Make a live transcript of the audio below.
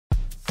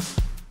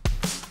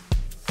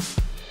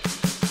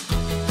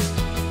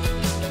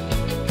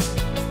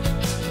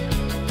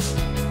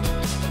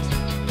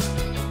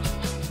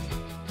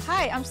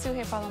I'm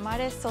Suhe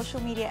Palomares, social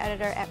media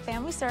editor at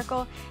Family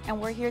Circle, and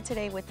we're here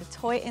today with the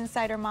Toy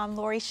Insider mom,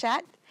 Lori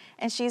Schacht,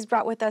 and she's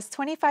brought with us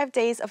 25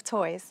 days of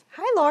toys.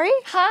 Hi, Lori.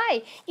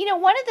 Hi. You know,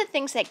 one of the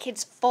things that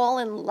kids fall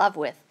in love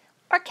with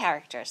are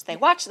characters. They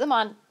watch them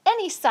on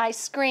any size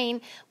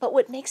screen, but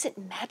what makes it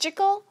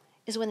magical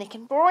is when they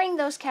can bring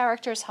those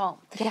characters home.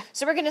 Yeah.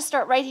 So we're going to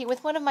start right here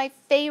with one of my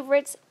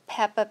favorites,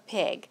 Peppa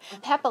Pig.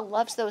 Peppa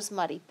loves those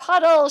muddy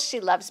puddles, she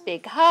loves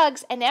big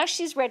hugs, and now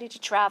she's ready to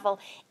travel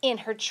in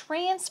her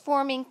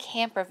transforming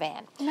camper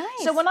van.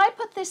 Nice. So when I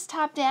put this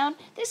top down,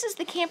 this is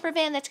the camper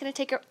van that's going to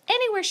take her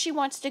anywhere she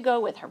wants to go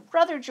with her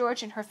brother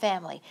George and her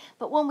family.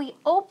 But when we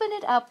open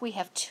it up, we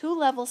have 2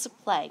 levels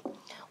of play.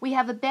 We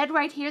have a bed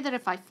right here that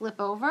if I flip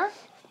over,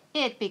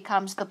 it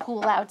becomes the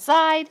pool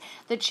outside.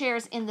 The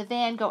chairs in the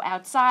van go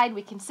outside.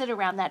 We can sit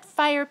around that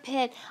fire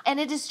pit. And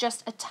it is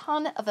just a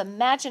ton of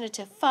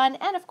imaginative fun.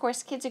 And, of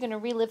course, kids are going to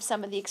relive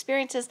some of the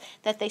experiences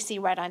that they see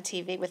right on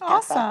TV with Peppa.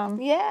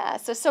 Awesome. Yeah,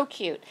 so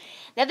cute.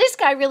 Now, this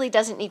guy really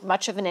doesn't need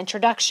much of an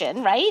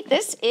introduction, right?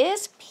 This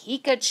is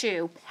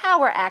Pikachu,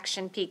 Power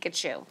Action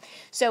Pikachu.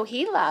 So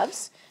he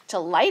loves to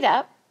light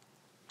up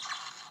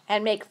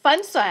and make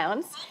fun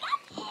sounds.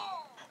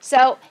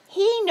 So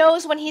he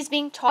knows when he's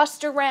being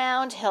tossed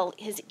around,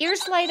 his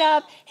ears light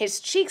up,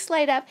 his cheeks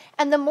light up,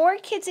 and the more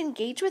kids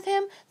engage with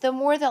him, the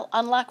more they'll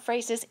unlock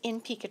phrases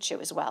in Pikachu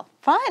as well.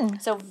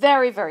 Fun. So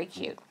very, very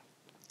cute.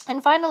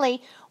 And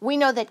finally, we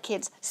know that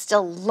kids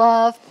still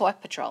love Paw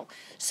Patrol.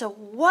 So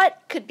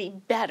what could be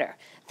better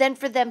than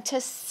for them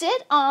to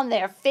sit on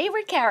their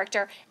favorite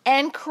character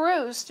and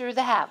cruise through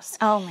the house?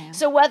 Oh, man.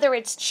 So whether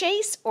it's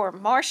Chase or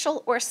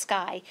Marshall or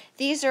Sky,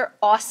 these are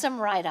awesome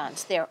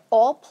ride-ons. They're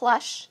all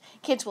plush.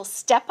 Kids will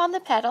step on the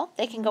pedal.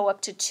 They can go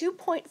up to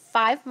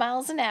 2.5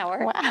 miles an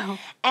hour. Wow.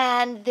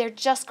 And they're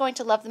just going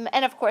to love them.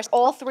 And, of course,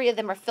 all 3 of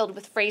them are filled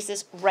with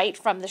phrases right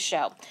from the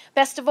show.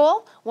 Best of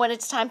all, when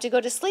it's time to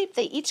go to sleep,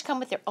 they each come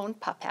with their own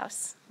pup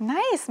house.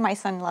 Nice. My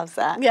son loves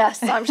that.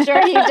 Yes, I'm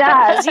sure he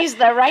does. He's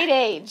the right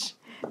age.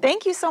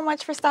 Thank you so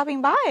much for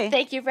stopping by.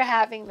 Thank you for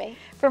having me.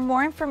 For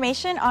more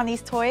information on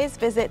these toys,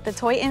 visit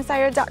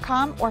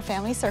thetoyinsider.com or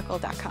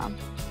familycircle.com.